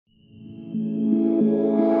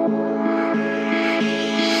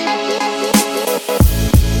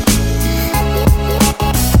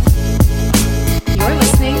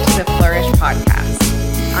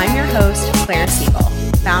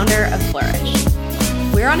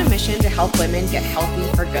we're on a mission to help women get healthy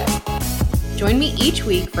for good. Join me each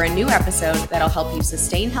week for a new episode that'll help you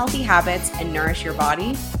sustain healthy habits and nourish your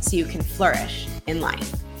body so you can flourish in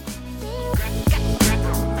life.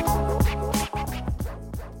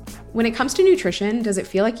 When it comes to nutrition, does it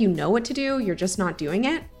feel like you know what to do, you're just not doing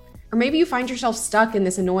it? Or maybe you find yourself stuck in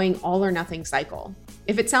this annoying all or nothing cycle.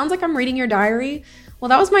 If it sounds like I'm reading your diary, well,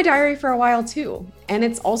 that was my diary for a while too. And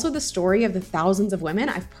it's also the story of the thousands of women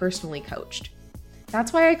I've personally coached.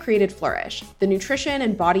 That's why I created Flourish, the nutrition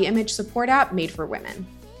and body image support app made for women.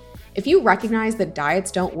 If you recognize that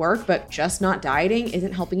diets don't work, but just not dieting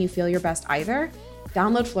isn't helping you feel your best either,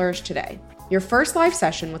 download Flourish today. Your first live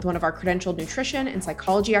session with one of our credentialed nutrition and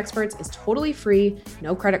psychology experts is totally free,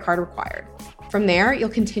 no credit card required. From there, you'll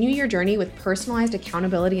continue your journey with personalized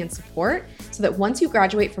accountability and support so that once you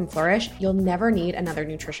graduate from Flourish, you'll never need another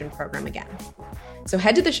nutrition program again. So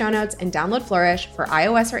head to the show notes and download Flourish for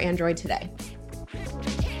iOS or Android today.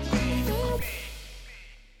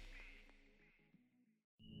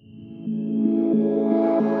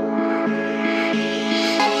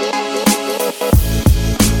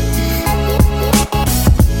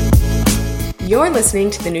 You're listening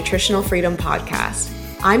to the Nutritional Freedom Podcast.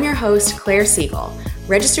 I'm your host, Claire Siegel,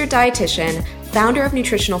 registered dietitian, founder of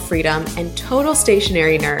Nutritional Freedom, and total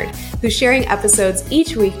stationary nerd who's sharing episodes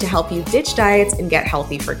each week to help you ditch diets and get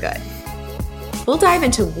healthy for good. We'll dive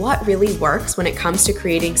into what really works when it comes to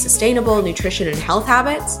creating sustainable nutrition and health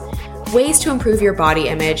habits, ways to improve your body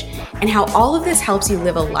image, and how all of this helps you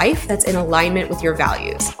live a life that's in alignment with your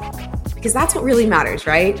values. Because that's what really matters,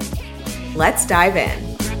 right? Let's dive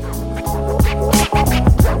in.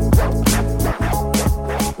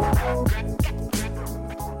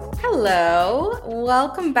 Hello,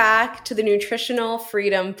 welcome back to the Nutritional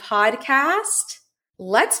Freedom Podcast.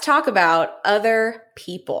 Let's talk about other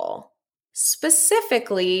people,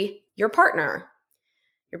 specifically your partner,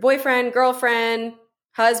 your boyfriend, girlfriend,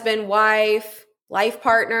 husband, wife, life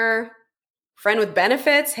partner, friend with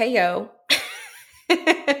benefits. Hey, yo.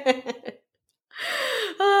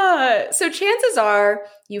 So chances are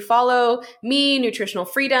you follow me, Nutritional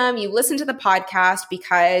Freedom, you listen to the podcast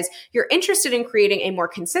because you're interested in creating a more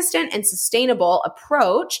consistent and sustainable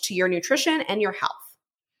approach to your nutrition and your health.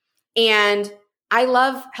 And I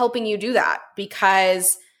love helping you do that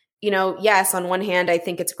because, yes, on one hand, I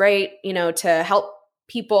think it's great, to help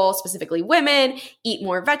people, specifically women, eat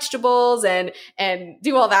more vegetables and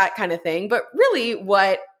do all that kind of thing. But really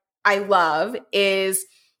what I love is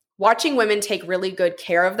watching women take really good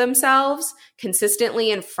care of themselves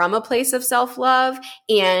consistently and from a place of self-love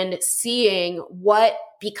and seeing what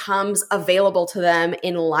becomes available to them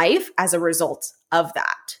in life as a result of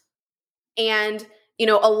that. And,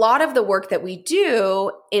 a lot of the work that we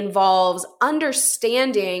do involves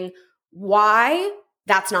understanding why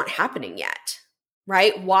that's not happening yet,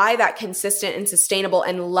 right? Why that consistent and sustainable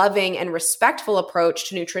and loving and respectful approach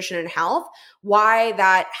to nutrition and health, why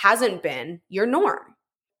that hasn't been your norm.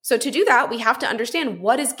 So to do that, we have to understand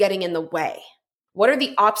what is getting in the way. What are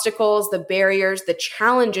the obstacles, the barriers, the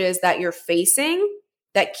challenges that you're facing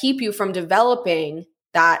that keep you from developing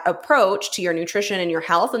that approach to your nutrition and your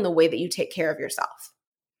health and the way that you take care of yourself?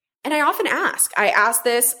 And I often ask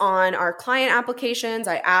this on our client applications.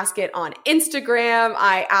 I ask it on Instagram.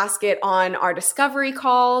 I ask it on our discovery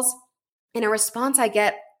calls. And a response I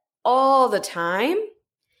get all the time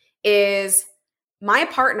is, my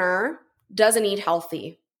partner doesn't eat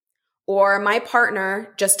healthy, or my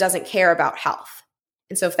partner just doesn't care about health.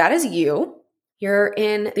 And so if that is you, you're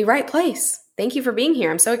in the right place. Thank you for being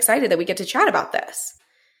here. I'm so excited that we get to chat about this.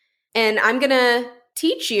 And I'm going to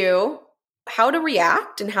teach you how to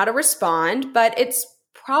react and how to respond, but it's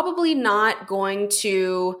probably not going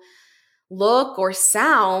to look or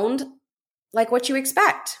sound like what you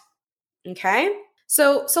expect. Okay?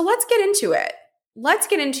 So let's get into it. Let's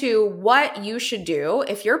get into what you should do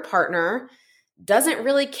if your partner doesn't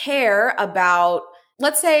really care about,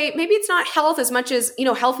 let's say, maybe it's not health as much as,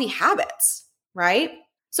 healthy habits, right?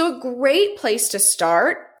 So a great place to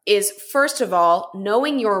start is, first of all,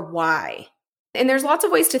 knowing your why. And there's lots of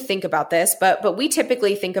ways to think about this, but we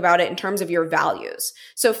typically think about it in terms of your values.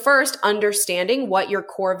 So first, understanding what your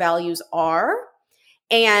core values are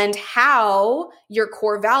and how your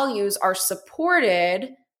core values are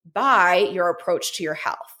supported by your approach to your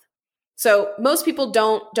health. So most people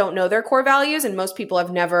don't know their core values, and most people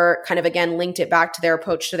have never kind of, again, linked it back to their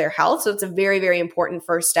approach to their health. So it's a very, very important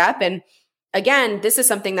first step. And again, this is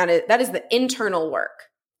something that is the internal work.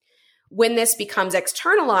 When this becomes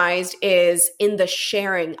externalized is in the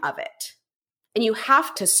sharing of it. And you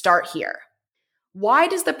have to start here. Why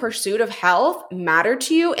does the pursuit of health matter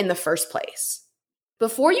to you in the first place?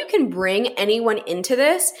 Before you can bring anyone into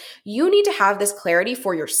this, you need to have this clarity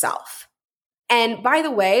for yourself. And by the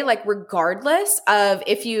way, like regardless of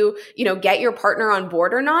if you get your partner on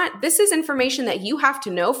board or not, this is information that you have to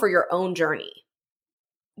know for your own journey.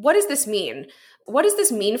 What does this mean? What does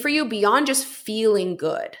this mean for you beyond just feeling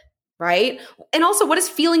good, right? And also, what does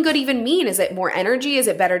feeling good even mean? Is it more energy? Is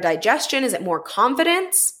it better digestion? Is it more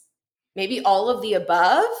confidence? Maybe all of the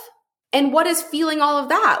above? And what is feeling all of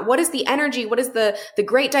that? What is the energy? What is the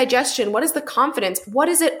great digestion? What is the confidence? What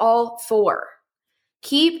is it all for?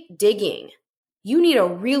 Keep digging. You need a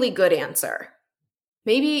really good answer.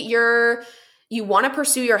 Maybe you want to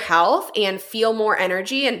pursue your health and feel more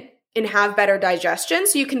energy and have better digestion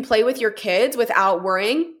so you can play with your kids without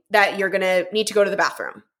worrying that you're going to need to go to the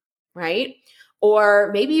bathroom, right? Or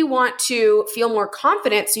maybe you want to feel more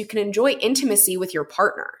confident so you can enjoy intimacy with your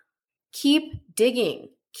partner. Keep digging.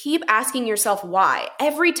 Keep asking yourself why.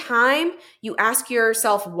 Every time you ask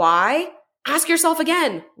yourself why, ask yourself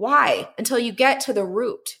again, why, until you get to the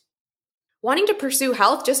root. Wanting to pursue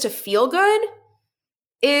health just to feel good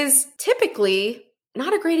is typically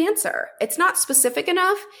not a great answer. It's not specific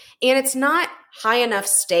enough, and it's not high enough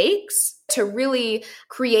stakes to really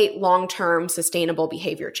create long-term sustainable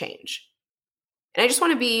behavior change. And I just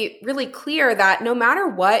want to be really clear that no matter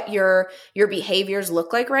what your behaviors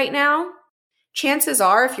look like right now, chances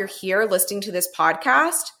are, if you're here listening to this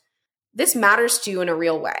podcast, this matters to you in a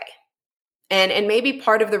real way. And maybe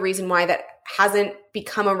part of the reason why that hasn't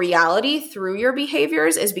become a reality through your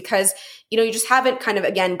behaviors is because, you just haven't kind of,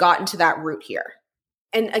 again, gotten to that root here.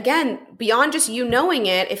 And again, beyond just you knowing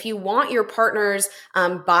it, if you want your partner's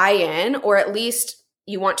buy-in, or at least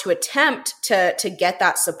you want to attempt to get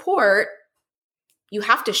that support, you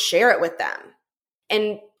have to share it with them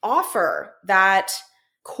and offer that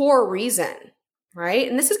core reason, right?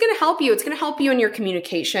 And this is going to help you. It's going to help you in your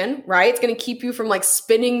communication, right? It's going to keep you from like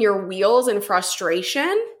spinning your wheels in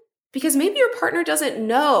frustration, because maybe your partner doesn't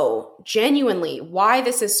know genuinely why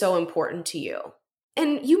this is so important to you.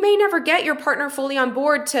 And you may never get your partner fully on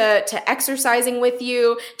board to exercising with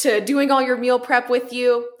you, to doing all your meal prep with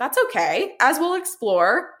you. That's okay. As we'll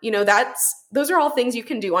explore, those are all things you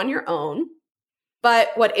can do on your own.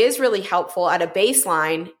 But what is really helpful at a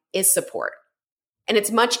baseline is support. And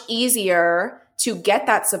it's much easier to get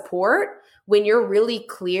that support when you're really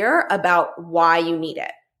clear about why you need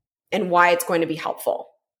it and why it's going to be helpful.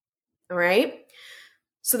 All right?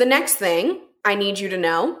 So the next thing I need you to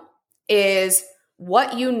know is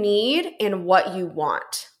what you need and what you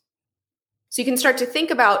want. So you can start to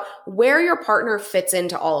think about where your partner fits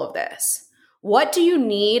into all of this. What do you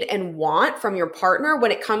need and want from your partner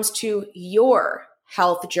when it comes to your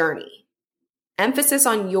health journey? Emphasis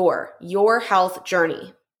on your health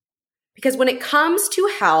journey. Because when it comes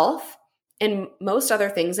to health and most other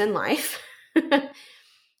things in life,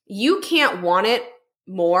 you can't want it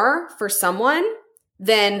more for someone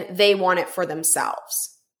than they want it for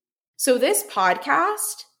themselves. So this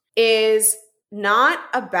podcast is not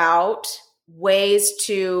about ways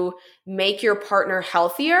to make your partner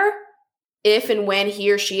healthier if and when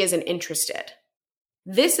he or she isn't interested.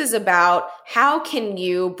 This is about how can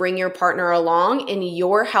you bring your partner along in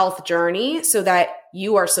your health journey so that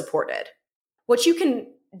you are supported. What you can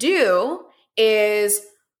do is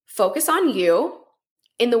focus on you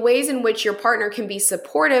in the ways in which your partner can be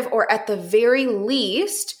supportive, or at the very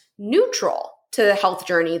least, neutral to the health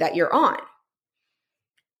journey that you're on.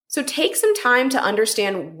 So take some time to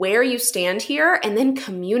understand where you stand here and then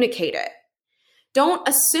communicate it. Don't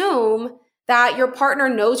assume that your partner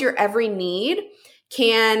knows your every need,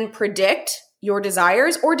 can predict your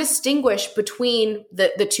desires, or distinguish between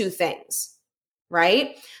the two things,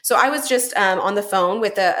 right? So I was just on the phone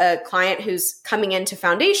with a client who's coming into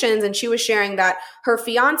Foundations, and she was sharing that her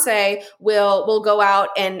fiance will go out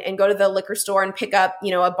and go to the liquor store and pick up,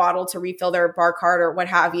 a bottle to refill their bar cart or what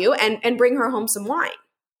have you, and bring her home some wine.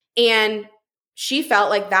 And she felt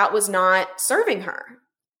like that was not serving her.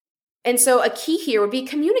 And so a key here would be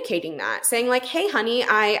communicating that, saying like, hey, honey,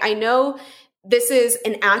 I know this is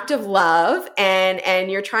an act of love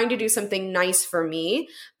and you're trying to do something nice for me,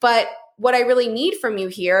 but what I really need from you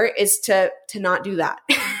here is to not do that.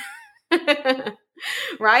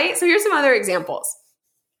 Right? So here's some other examples.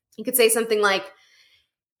 You could say something like,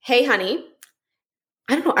 hey, honey,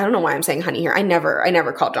 I don't know why I'm saying honey here. I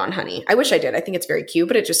never call John honey. I wish I did. I think it's very cute,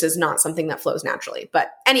 but it just is not something that flows naturally.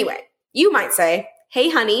 But anyway, you might say,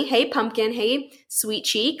 hey, honey, hey, pumpkin, hey, sweet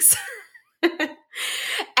cheeks.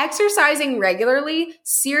 Exercising regularly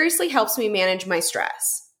seriously helps me manage my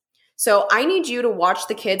stress. So I need you to watch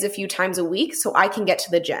the kids a few times a week so I can get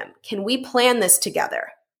to the gym. Can we plan this together?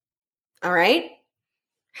 All right?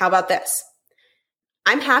 How about this?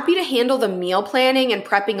 I'm happy to handle the meal planning and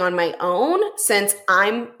prepping on my own since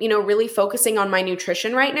I'm, really focusing on my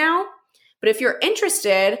nutrition right now. But if you're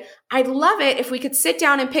interested, I'd love it if we could sit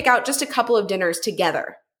down and pick out just a couple of dinners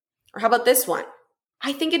together. Or how about this one?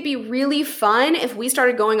 I think it'd be really fun if we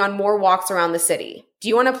started going on more walks around the city. Do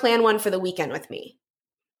you want to plan one for the weekend with me?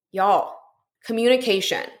 Y'all,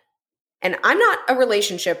 communication. And I'm not a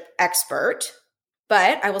relationship expert,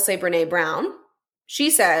 but I will say Brené Brown. She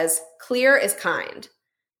says, clear is kind.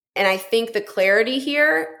 And I think the clarity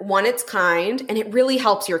here, one, it's kind, and it really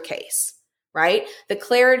helps your case, right? The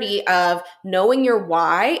clarity of knowing your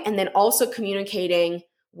why and then also communicating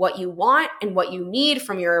what you want and what you need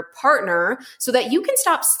from your partner so that you can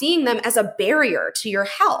stop seeing them as a barrier to your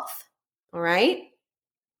health, all right?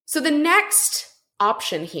 So the next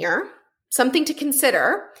option here, something to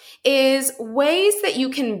consider, is ways that you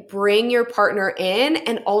can bring your partner in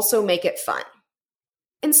and also make it fun.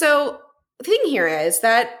 And so the thing here is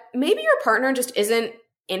that maybe your partner just isn't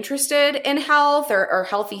interested in health or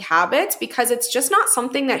healthy habits because it's just not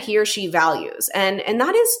something that he or she values. And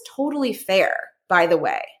that is totally fair, by the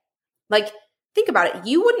way. Like, think about it.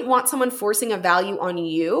 You wouldn't want someone forcing a value on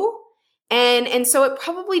you. And so it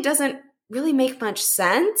probably doesn't really make much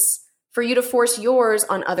sense for you to force yours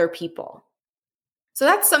on other people. So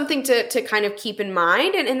that's something to kind of keep in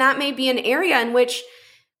mind. And that may be an area in which,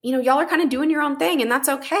 y'all are kind of doing your own thing, and that's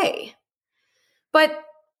okay. But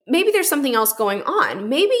maybe there's something else going on.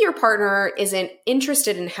 Maybe your partner isn't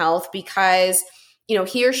interested in health because,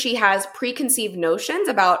 he or she has preconceived notions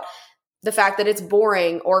about the fact that it's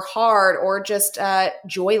boring or hard or just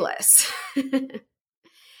joyless.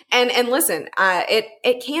 And listen,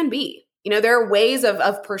 it can be. There are ways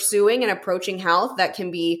of pursuing and approaching health that can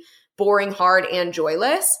be boring, hard, and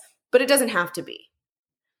joyless, but it doesn't have to be.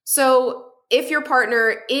 So if your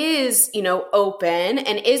partner is, open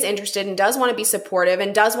and is interested and does want to be supportive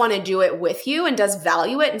and does want to do it with you and does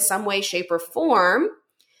value it in some way, shape, or form,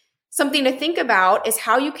 something to think about is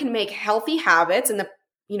how you can make healthy habits and the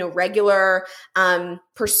regular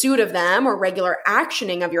pursuit of them or regular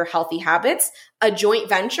actioning of your healthy habits a joint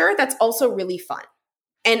venture that's also really fun.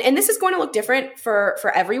 And this is going to look different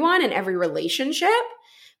for everyone and every relationship,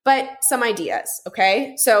 but some ideas,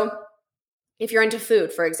 okay? So if you're into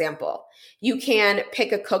food, for example, you can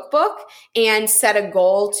pick a cookbook and set a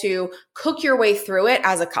goal to cook your way through it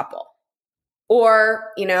as a couple.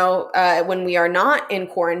 Or, when we are not in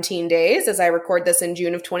quarantine days, as I record this in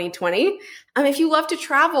June of 2020, if you love to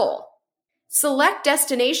travel, select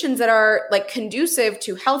destinations that are conducive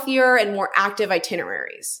to healthier and more active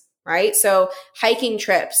itineraries, right? So hiking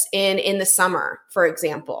trips in the summer, for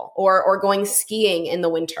example, or going skiing in the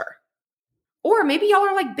winter. Or maybe y'all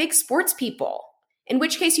are big sports people, in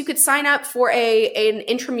which case you could sign up for an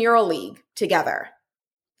intramural league together.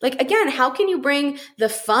 Again, how can you bring the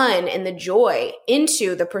fun and the joy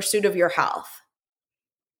into the pursuit of your health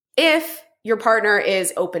if your partner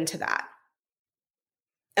is open to that?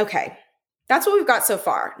 Okay, that's what we've got so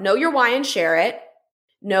far. Know your why and share it.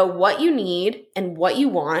 Know what you need and what you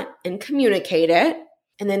want and communicate it,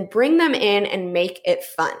 and then bring them in and make it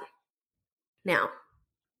fun. Now,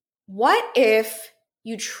 what if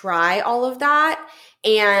you try all of that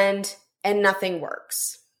and nothing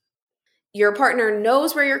works? Your partner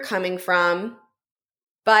knows where you're coming from,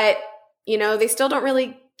 but, they still don't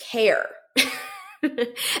really care.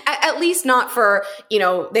 At least not for, they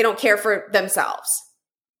don't care for themselves.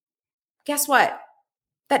 Guess what?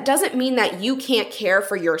 That doesn't mean that you can't care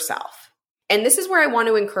for yourself. And this is where I want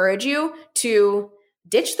to encourage you to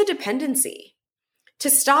ditch the dependency, to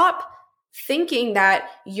stop thinking that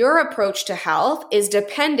your approach to health is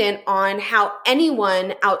dependent on how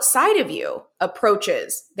anyone outside of you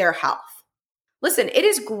approaches their health. Listen, it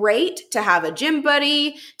is great to have a gym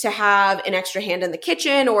buddy, to have an extra hand in the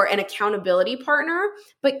kitchen or an accountability partner,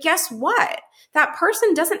 but guess what? That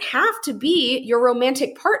person doesn't have to be your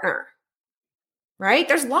romantic partner, right?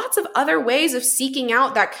 There's lots of other ways of seeking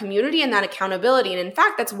out that community and that accountability. And in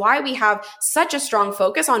fact, that's why we have such a strong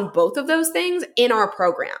focus on both of those things in our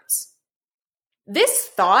programs. This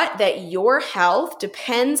thought that your health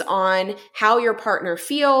depends on how your partner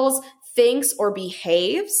feels, thinks, or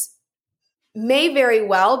behaves may very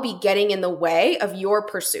well be getting in the way of your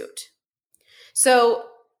pursuit. So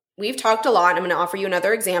we've talked a lot. I'm going to offer you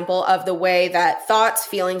another example of the way that thoughts,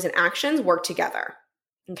 feelings, and actions work together.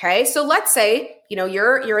 Okay, so let's say,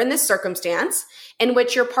 you're in this circumstance in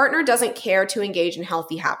which your partner doesn't care to engage in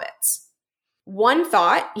healthy habits. One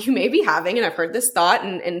thought you may be having, and I've heard this thought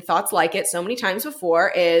and thoughts like it so many times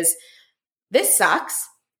before, is this sucks.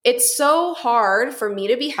 It's so hard for me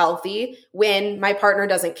to be healthy when my partner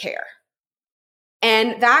doesn't care.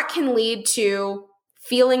 And that can lead to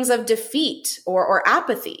feelings of defeat or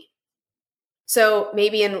apathy. So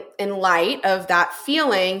maybe in light of that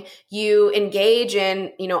feeling, you engage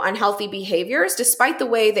in, unhealthy behaviors despite the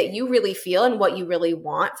way that you really feel and what you really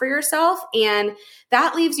want for yourself. And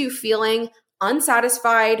that leaves you feeling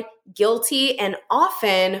unsatisfied, guilty, and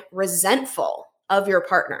often resentful of your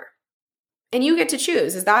partner. And you get to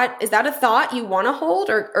choose. Is that a thought you want to hold,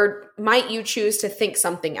 or might you choose to think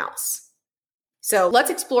something else? So let's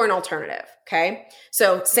explore an alternative, okay?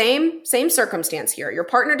 So same circumstance here. Your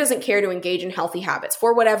partner doesn't care to engage in healthy habits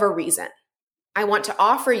for whatever reason. I want to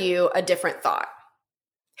offer you a different thought.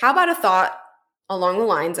 How about a thought along the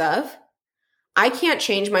lines of, I can't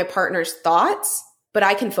change my partner's thoughts, but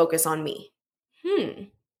I can focus on me.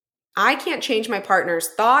 I can't change my partner's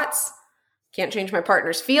thoughts, can't change my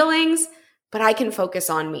partner's feelings, but I can focus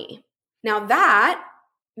on me. Now that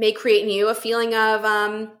may create in you a feeling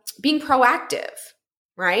of being proactive,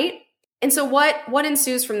 right? And so what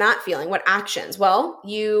ensues from that feeling? What actions? Well,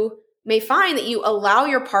 you may find that you allow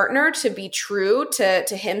your partner to be true to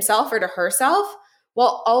himself or to herself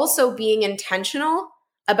while also being intentional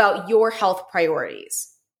about your health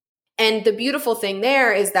priorities. And the beautiful thing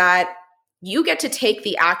there is that you get to take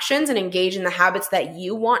the actions and engage in the habits that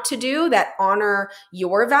you want to do that honor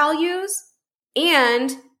your values.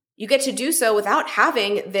 And you get to do so without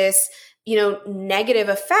having this, negative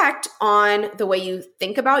effect on the way you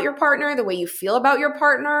think about your partner, the way you feel about your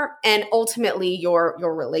partner, and ultimately your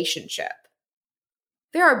relationship.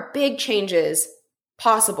 There are big changes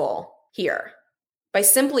possible here by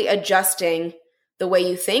simply adjusting the way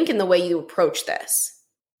you think and the way you approach this.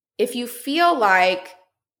 If you feel like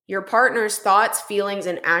your partner's thoughts, feelings,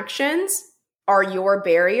 and actions are your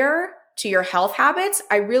barrier to your health habits,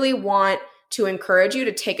 I really want to encourage you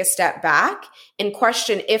to take a step back and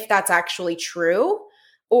question if that's actually true,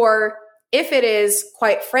 or if it is,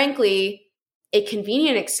 quite frankly, a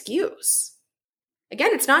convenient excuse. Again,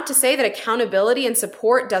 it's not to say that accountability and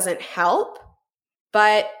support doesn't help,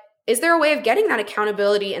 but is there a way of getting that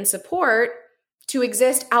accountability and support to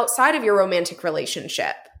exist outside of your romantic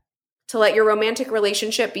relationship? To let your romantic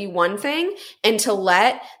relationship be one thing, and to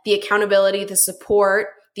let the accountability, the support,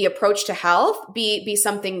 the approach to health be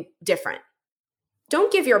something different.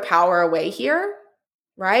 Don't give your power away here,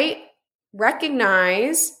 right?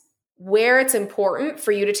 Recognize where it's important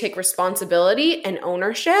for you to take responsibility and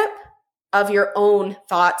ownership of your own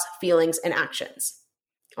thoughts, feelings, and actions.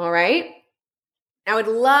 All right? I would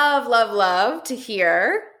love, love, love to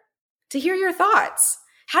hear your thoughts.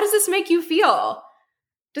 How does this make you feel?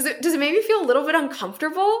 Does it make you feel a little bit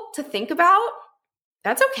uncomfortable to think about?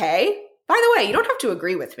 That's okay. By the way, you don't have to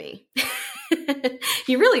agree with me.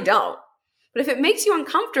 You really don't. But if it makes you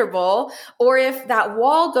uncomfortable, or if that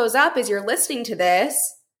wall goes up as you're listening to this,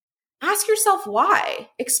 ask yourself why.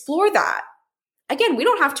 Explore that. Again, we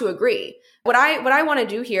don't have to agree. What I want to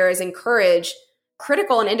do here is encourage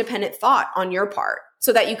critical and independent thought on your part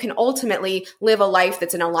so that you can ultimately live a life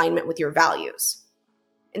that's in alignment with your values.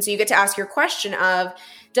 And so you get to ask your question of,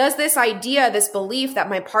 does this idea, this belief that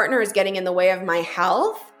my partner is getting in the way of my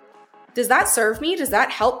health, does that serve me? Does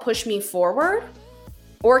that help push me forward?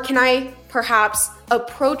 Or can I perhaps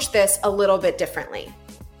approach this a little bit differently?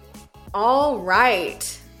 All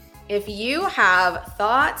right. If you have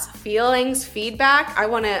thoughts, feelings, feedback, I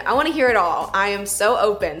want to hear it all. I am so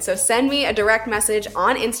open. So send me a direct message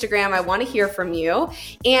on Instagram. I want to hear from you.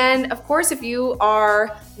 And of course, if you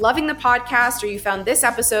are loving the podcast or you found this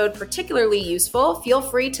episode particularly useful, feel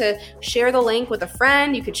free to share the link with a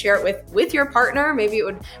friend. You could share it with your partner. Maybe it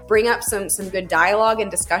would bring up some good dialogue and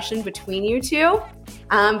discussion between you two.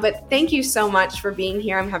 But thank you so much for being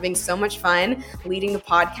here. I'm having so much fun leading the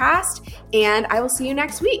podcast, and I will see you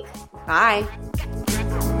next week. Bye.